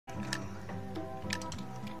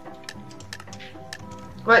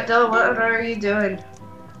What though? What are you doing?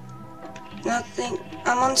 Nothing.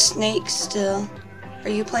 I'm on Snake still. Are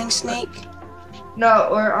you playing Snake? No,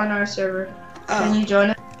 we're on our server. Can you Oh. join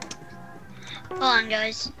it? Hold on,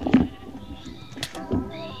 guys.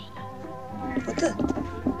 What the?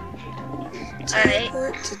 Alright.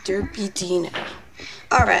 Teleport to Derpy Dino.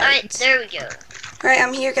 Alright. Alright, there we go. Alright,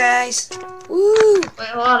 I'm here, guys. Woo! Wait,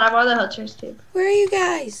 hold on. I'm on the Hunters team. Where are you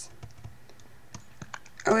guys?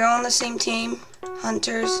 Are we all on the same team?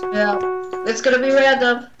 Hunters? Yeah. It's gonna be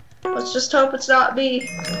random. Let's just hope it's not me.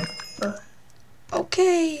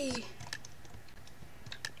 Okay.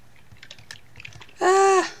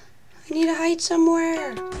 Ah! I need to hide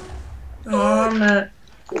somewhere. Oh, man.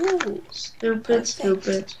 Ooh. Stupid,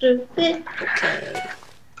 stupid, stupid. Okay.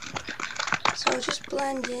 So I'll just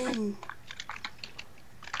blend in.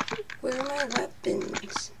 Where are my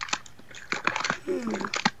weapons?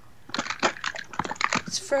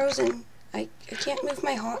 It's frozen. I can't move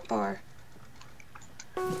my hotbar.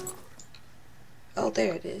 Oh,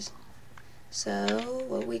 there it is. So,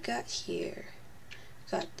 what we got here?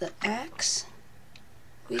 Got the axe.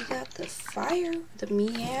 We got the fire, the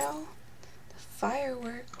meow, the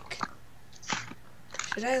firework.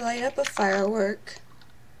 Should I light up a firework?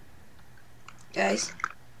 Guys?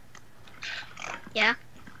 Yeah.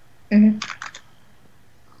 Mm-hmm.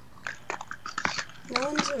 No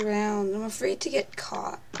one's around. I'm afraid to get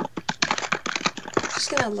caught. I'm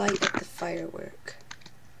just gonna light up the firework.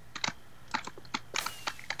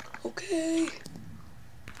 Okay.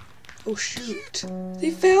 Oh shoot. They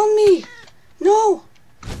found me! No!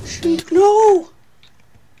 Shoot, no!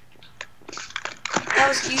 That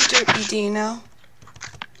was you, Derpy Dino.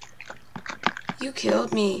 You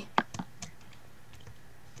killed me.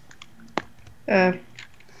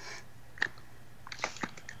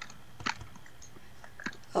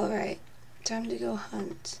 Alright, time to go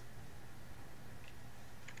hunt.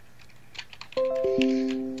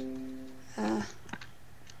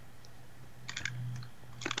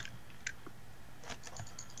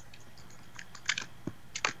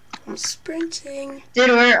 I'm sprinting. Dude,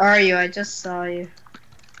 where are you? I just saw you.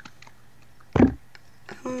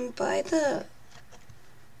 I'm by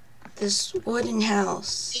this wooden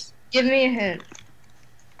house. Give me a hint.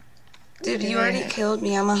 Dude, you already killed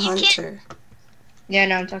me. I'm a hunter. Yeah,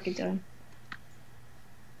 no, I'm talking to him.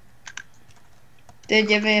 Dude,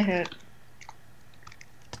 give me a hint.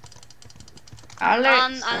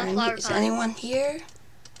 Alex. I'm a flower Is pot. anyone here?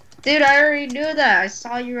 Dude, I already knew that. I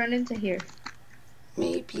saw you run into here.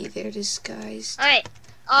 Maybe they're disguised. Alright.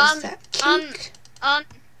 Is that cake?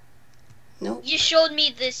 Nope. You showed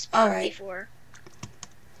me this spot Alright. before.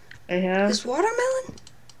 I have. This watermelon?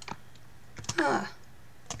 Huh.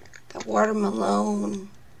 That watermelon.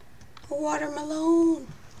 A watermelon.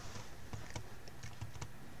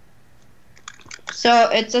 So,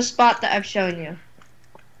 it's a spot that I've shown you.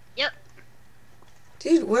 Yep.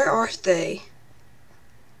 Dude, where are they?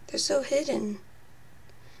 They're so hidden.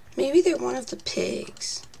 Maybe they're one of the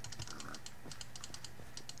pigs.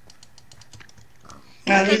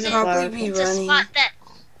 No, They'd these are probably flowers. be It's a running. spot that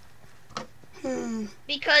Hmm.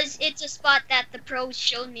 because it's a spot that the pros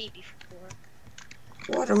showed me before.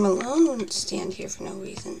 Watermelon wouldn't stand here for no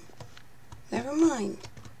reason. Never mind.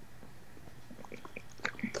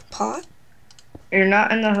 The pot? You're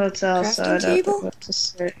not in the hotel, so I Crafting don't table? know what to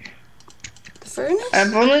say. The furnace?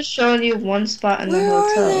 I've only shown you one spot in the Where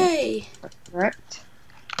hotel. are they? Correct?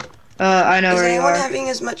 I know Is where you anyone are. having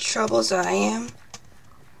as much trouble as I am?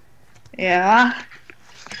 Yeah.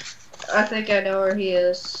 I think I know where he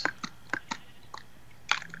is.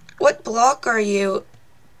 What block are you,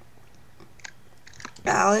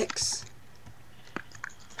 Alex?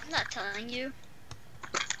 I'm not telling you.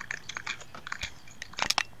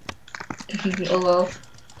 Hello.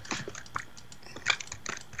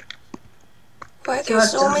 Why are there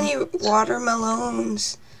so many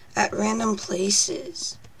watermelons at random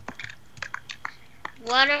places?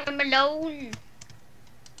 Watermelon.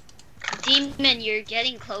 Demon, you're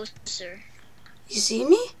getting closer. You see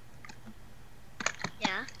me?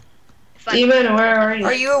 Yeah. Demon, where are you?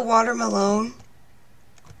 Are you a watermelon?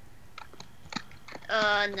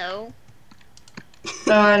 No.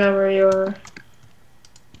 No, I know where you are.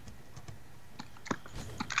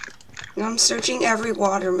 I'm searching every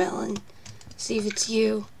watermelon. See if it's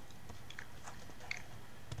you.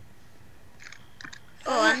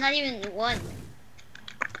 Oh, I'm not even one.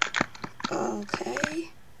 Okay.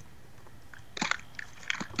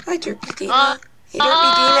 Hi, Derpy Dino. Uh, Hey, Derpy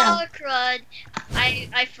Oh, Dino. crud.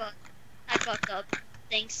 I fucked up.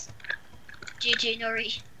 Thanks. GG,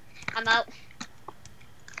 Nori. I'm out.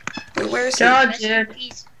 Wait, where is he? Ciao, Rest in dude.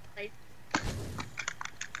 peace.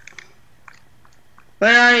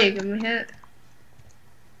 Where are you? Give me a hint.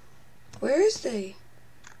 Where is they?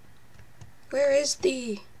 Where is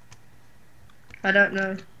the? I don't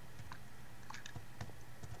know.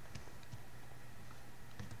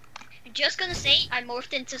 I'm just gonna say I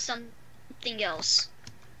morphed into something else.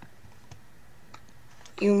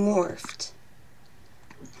 You morphed.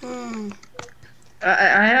 I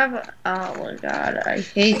have. Oh my god! I I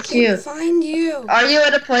hate can't you. find you. Are you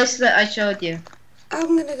at a place that I showed you?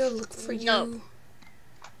 I'm gonna go look for you. No.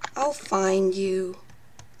 I'll find you.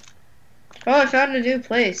 Oh, I found a new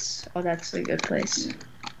place. Oh, that's a good place.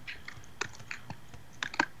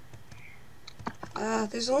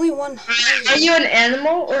 There's only one Are you an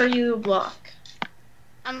animal or are you a block?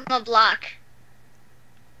 I'm a block.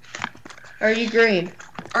 Are you green?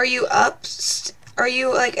 Are you up? Are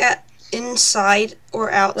you like at inside or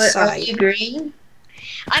Wait, outside? are you green?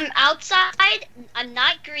 I'm outside. I'm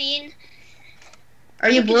not green. Are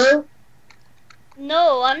you blue?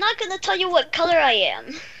 No, I'm not gonna tell you what color I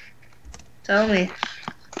am. Tell me.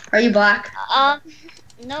 Are you black?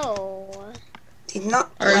 No. Did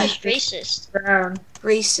not Are you like Racist. brown?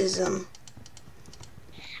 racism.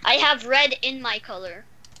 I have red in my color.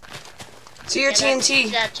 So you're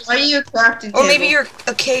TNT. That just Are you a crafted Or maybe table? you're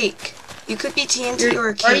a cake. You could be TNT or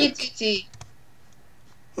a Are you cake.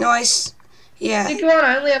 TT? No, yeah. Hey, come on,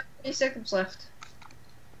 I only have 20 seconds left.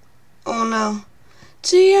 Oh no.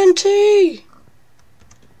 TNT!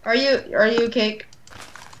 Are you a cake?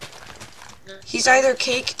 He's either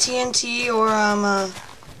cake, TNT, or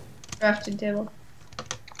Crafting table.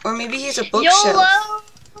 or maybe he's a bookshelf. YOLO!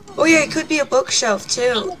 Oh yeah, it could be a bookshelf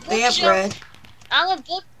too. They have red. I'm a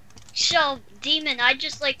bookshelf demon. I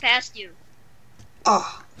just like passed you.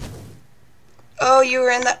 Oh. Oh, you were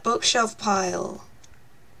in that bookshelf pile.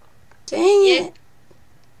 Dang it.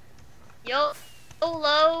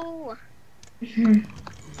 YOLO!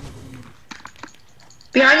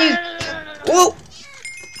 Behind you. Whoa!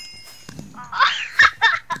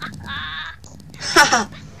 Haha.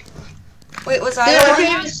 Wait, was Dude, I I the can't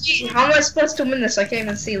one? even see. How am I supposed to win this? I can't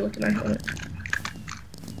even see. Look at my helmet.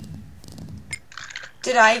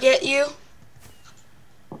 Did I get you?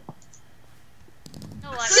 No,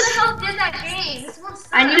 Who the hell did that game? This one sucks.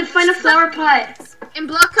 I need to find a flower pot. And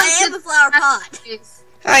Block comes I have a flower pot.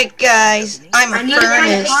 Hi guys, I'm a I need to find a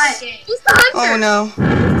furnace. pot. Who's the hunter? Oh no.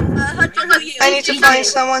 Hunter, who you? I need to find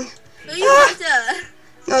someone. Who you Hunter?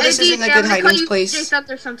 No, this isn't a good hiding place. DJ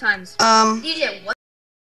Thunder sometimes. DJ, what?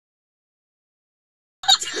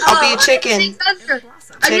 I'll be a chicken. Thunder. I'm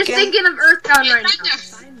just Chicken? thinking of Earthbound right now.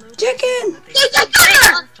 Chicken! DJ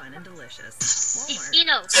Thunder! Fun and delicious. You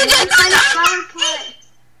know. DJ Hunter! Flower pot.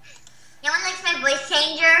 No one likes my voice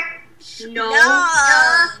changer? No.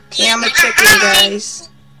 Okay, I'm a chicken, guys.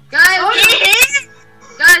 Guys,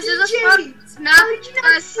 guys, there's a fun snap.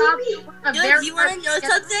 Guys, Dude, you wanna know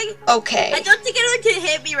something? Okay. I don't think anyone can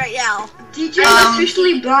hit me right now. DJ is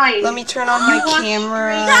officially blind. Let me turn on my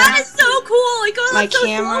camera. That is so cool! I got My it so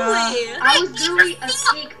camera. slowly. I was literally a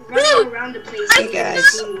cake running around the place. Hey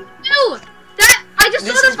guys, Dude, that I just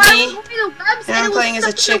This saw is the viral me, movie, the webs, and I'm it was playing as a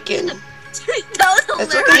stuck in chicken. the- That was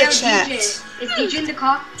Let's look hilarious. at the DJ. chat. Is DJ in the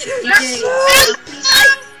car? DJ.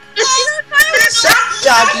 What's up,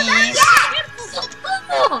 doggies?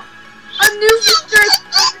 Oh, a new feature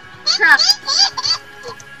trap.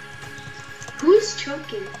 Who's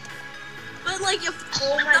choking? But like, if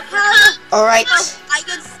somehow Alright, I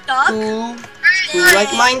get stuck. who like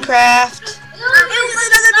Minecraft?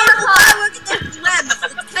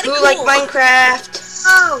 Who like Minecraft?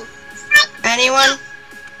 Oh, Anyone?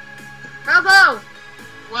 Bravo.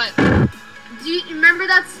 What? Do you remember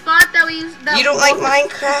that spot that we used? That You don't like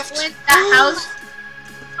Minecraft? Went that house.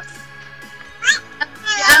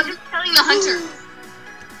 Yeah, I'm just telling the hunter.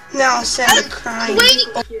 No, Santa crying. Wait,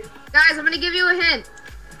 guys, I'm gonna give you a hint.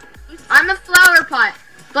 I'm a flower pot,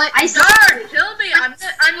 but I saw her. kill me. I'm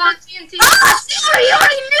on TNT. Oh, you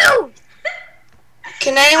already knew.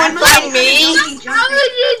 Can anyone find me? How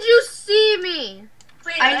did you see me?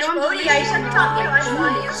 I know I'm Bodhi. I just have to talk. I saw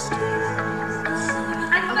you.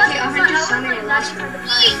 Okay, I'm gonna do something last.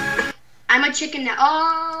 I'm a chicken now.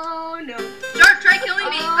 Oh no. Try killing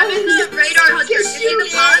me. I'm in the radar hunter. You see the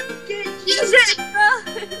pod?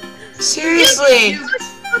 Seriously?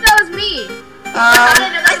 Oh, that was me.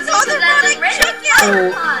 I saw the running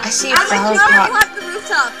chicken! Oh, I see a I'm flower like, pot. up the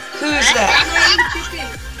rooftop. Who's that?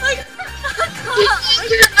 Like,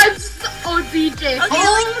 I'm so DJ. okay,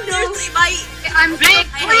 like, seriously, my... I'm big.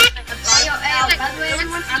 Ayo, by the way,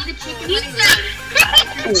 everyone, I'm the chicken running around.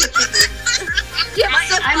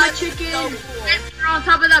 I'm a chicken. So cool. We're on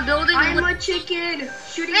top of that building. I'm a chicken.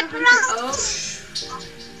 Shooting a hunter. Oh.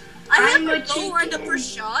 I I'm have a to go on the chicken. first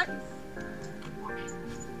shot.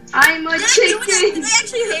 I'm a Did chicken. they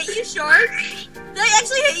actually hit you, Shorts? Did they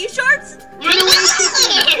actually hit you, Shorts? Run away,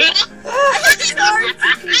 chicken. I hit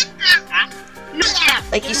Shorts.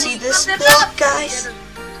 Like you see this block, guys?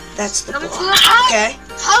 That's the block. Okay.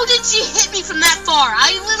 How did she hit me from that far?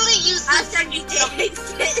 I literally used this. Hashtag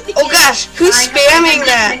DJ. Oh gosh, who's spamming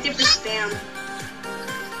that? Connected for spam.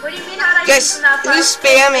 What do you mean how did I Guys, who's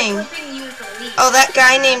spamming? Oh, that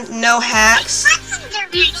guy named No Hacks.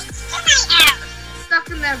 Stuck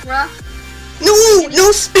in there, bruh.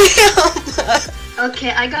 No spam.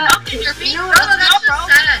 Okay, I got. You know what? Oh, that's just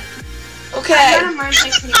sad. I Okay, got a mind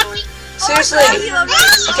text anymore. seriously.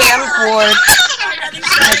 Okay, I'm bored.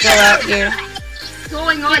 I'll go out here. What's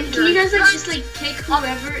going on? Can you guys like just like kick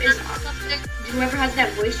whoever is whoever has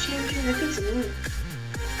that voice changer? That thing's annoying.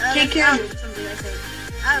 Kick him.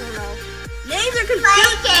 I don't know. Names are Play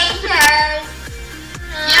confusing. gangers.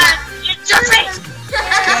 Yeah, it's your face.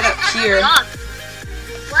 Get up here.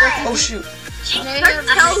 What? Oh shoot. Hard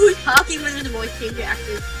to tell who's talking when there's a voice changer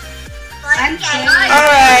active. I'm kidding.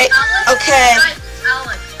 Alright, okay.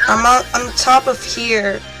 Alex. I'm top of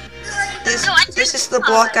here. This is the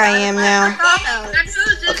block I am now.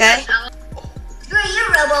 Okay? Screw you,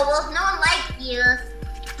 Robo-Wolf. No one likes you.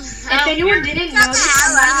 If anyone didn't notice,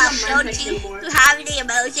 I'm not on mind text anymore. You have any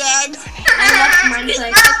emotions? I left mind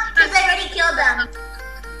text. Because I already killed them.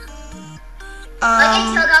 Like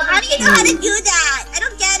I killed all How the do you know how to do that? I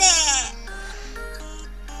don't get it.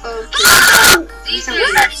 Okay. You don't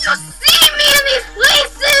see me in these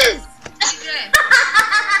places! I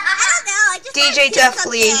don't know. I just DJ wanna do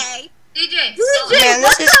Deathly. something. DJ, Man,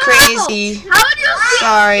 this is crazy. how do you see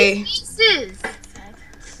Sorry. pieces?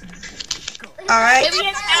 Alright.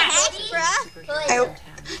 Heck, bruh.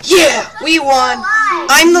 Yeah, we won.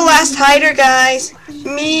 I'm the last hider, guys.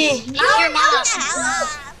 Me. Your mom.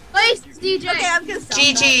 Place, DJ. Okay, I'm gonna stop.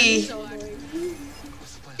 GG.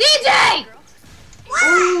 DJ!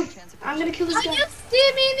 Oh, I'm gonna kill this How do guy. you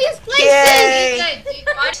see me in these places? Yay.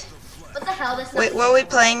 DJ, What the hell? This Wait, what are we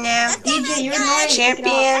playing now? DJ, you're annoying.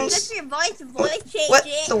 Champions. Just your voice change What?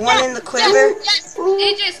 it. The one in the quiver?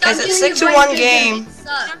 DJ, stop Guys, it's doing 6-1 game.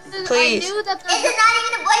 sucks. Please. I knew that It's not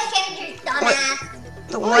even a voice changer, dumbass.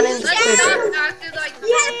 The one in the Let's quiver. not act like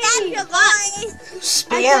That's your voice. Who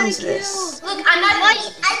spams this? Look, I'm not. I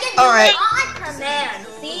can do Alright. it on command.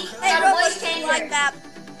 See? Hey, Got a Robo, voice like changer. map.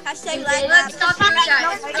 Hashtag like map. Let's stop doing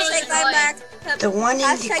that. Hashtag like map. The one in the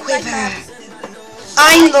Hashtag like map. quiver.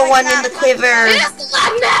 I'm the one in the quiver. It's the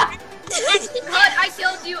lag map! But I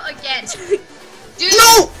killed you again.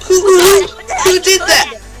 No! Who did that?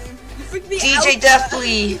 You freaked me DJ out.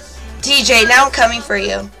 Deathly. DJ, now I'm coming for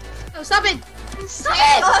you. Oh, stop it! Stop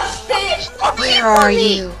it! Oh shit! Where are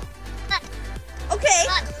you? Okay,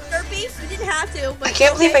 Derpy, you didn't have to, but I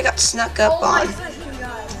can't believe I got snuck up on.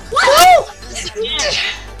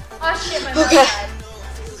 Oh shit, my Okay. bad.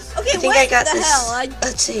 okay, I think what I got the this. hell?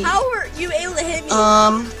 Let's see. How were you able to hit me?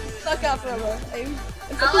 Fuck off, Robo. I'm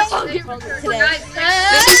fucking today.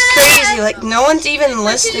 This is crazy. Like, no one's even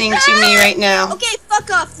listening to me right now. Okay, fuck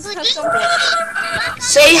off. Just have something.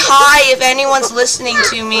 Say hi if anyone's listening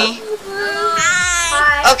to me.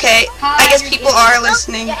 Hi. Okay, I guess people are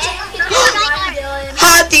listening. Yeah, and look at this, Dylan.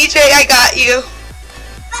 Ha, DJ, I got you.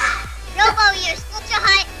 Robo, you're such a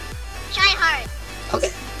hot shy heart.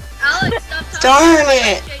 Okay. Alex, stop talking. Darn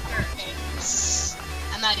it.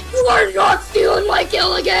 I'm not even. You are not stealing my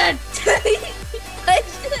kill again!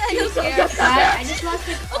 I just lost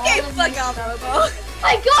like Okay, all of fuck my off, stuff. Robo.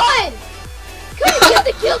 My god! Couldn't get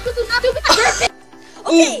the kill because of stupid perfect!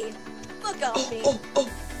 Okay, fuck off me. Oh.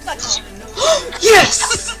 Fuck off.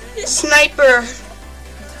 Yes! Sniper.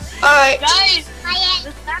 Alright, Guys,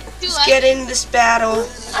 let's get in this battle.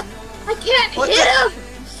 I can't What hit the-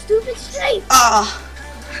 him! Stupid strafe! Ah.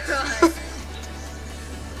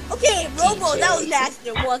 Okay, Robo, that was an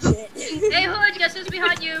accident, wasn't it? Hey, Hood, guess who's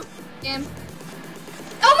behind you? Him.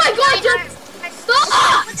 Oh my god, you're...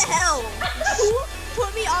 Stop! What the hell? Who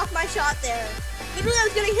put me off my shot there? Literally, I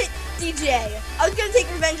was gonna hit DJ. I was gonna take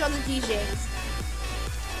revenge on the DJs.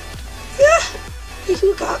 Yeah.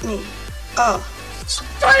 Who got me? Oh.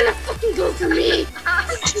 Trying to fucking go for me!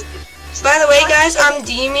 By the way, guys, I'm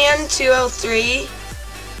D-Man203.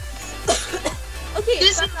 Okay,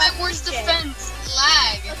 this is fuck my off, worst DJ. defense.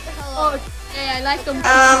 Lag. What the hell? Oh, hey, I like them.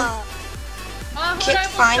 Can't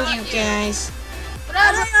find you guys.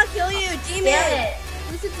 How did I not kill you? Demon! Get it.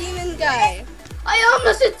 Who's the demon guy? I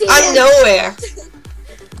almost hit the I'm nowhere.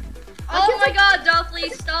 Oh my god,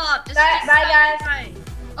 Duffley, stop! Just Bye, guys. fine.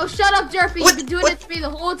 Oh, shut up, Jerpy. What- You've been doing what- it to me the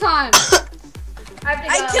whole time. I have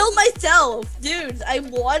to I go. killed myself! Dude, I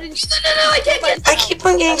wanted... No, I can't get I keep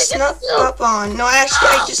on getting snuck up on. No, actually,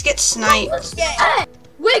 I just get sniped. Yeah.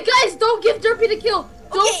 Wait, guys, don't give Derpy the kill.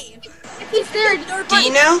 Don't. Okay. If he's there,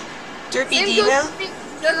 Dino? Derpy Dino?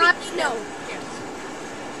 No.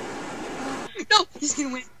 No, he's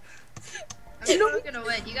gonna win. I'm not gonna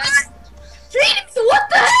win. You guys. James, what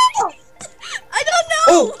the hell? I don't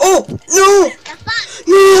know. Oh, no!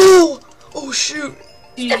 No! Oh, shoot.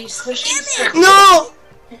 Damn it. No!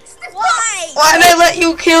 Why? Why'd I let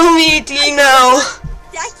you kill me, Dino?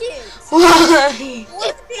 Second. Why?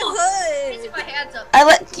 What's the hood? My hands up. I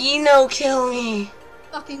let Dino kill me.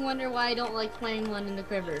 Fucking wonder why I don't like playing one in the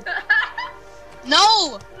quiver.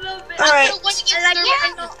 No! Alright. I'm gonna win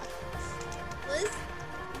against Derpy. Liz?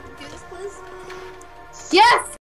 Do this, please. Yes!